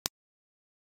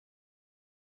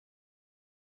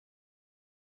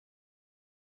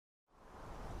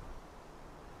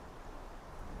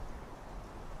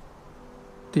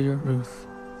Dear Ruth,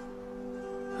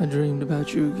 I dreamed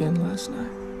about you again last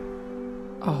night.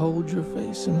 I hold your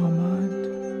face in my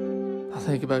mind. I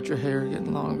think about your hair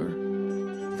getting longer.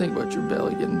 I think about your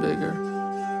belly getting bigger.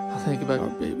 I think about our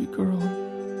baby girl.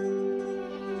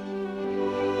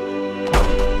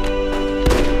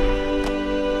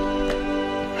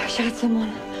 I shot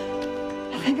someone.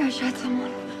 I think I shot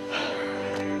someone.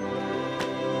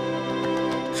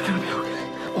 It's gonna be okay.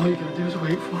 All you gotta do is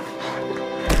wait for me.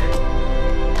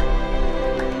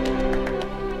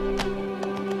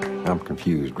 I'm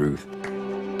confused, Ruth. I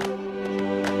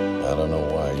don't know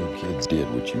why you kids did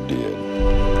what you did.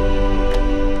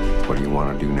 What do you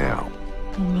want to do now?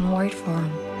 I'm gonna wait for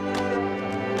him.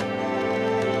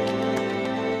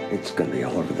 It's gonna be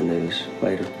all over the news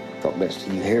later. Thought best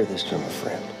you hear this from a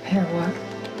friend. Hear what?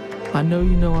 I know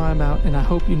you know I'm out, and I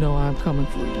hope you know I'm coming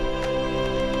for you.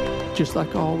 Just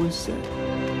like I always said.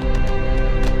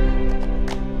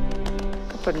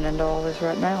 I'm putting into all this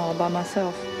right now all by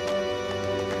myself.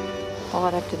 All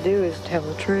I'd have to do is tell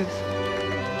the truth.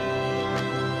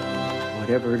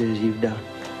 Whatever it is you've done,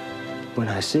 when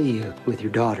I see you with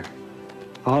your daughter,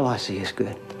 all I see is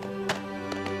good.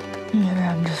 Maybe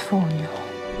I'm just fooling you.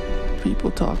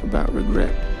 People talk about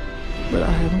regret, but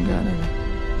I haven't got any.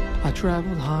 I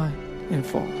traveled high and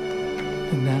far,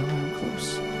 and now I'm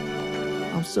close.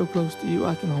 I'm so close to you,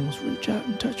 I can almost reach out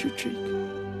and touch your cheek.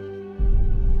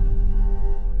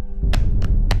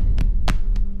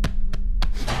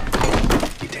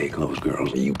 You take those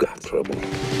girls, you got trouble.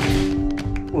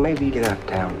 Maybe you get out of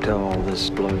town until all this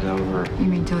blows over. You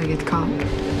mean till he gets caught?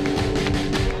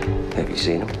 Have you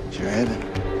seen him? Sure haven't.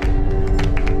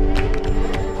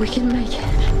 We can make it.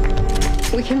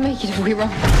 We can make it if we run.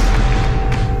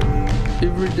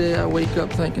 Every day I wake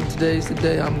up thinking today's the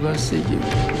day I'm gonna see you.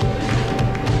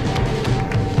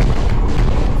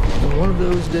 And one of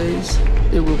those days,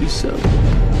 it will be so.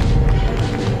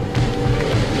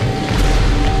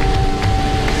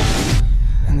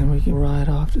 And then we can ride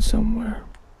off to somewhere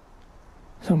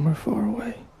far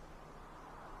away.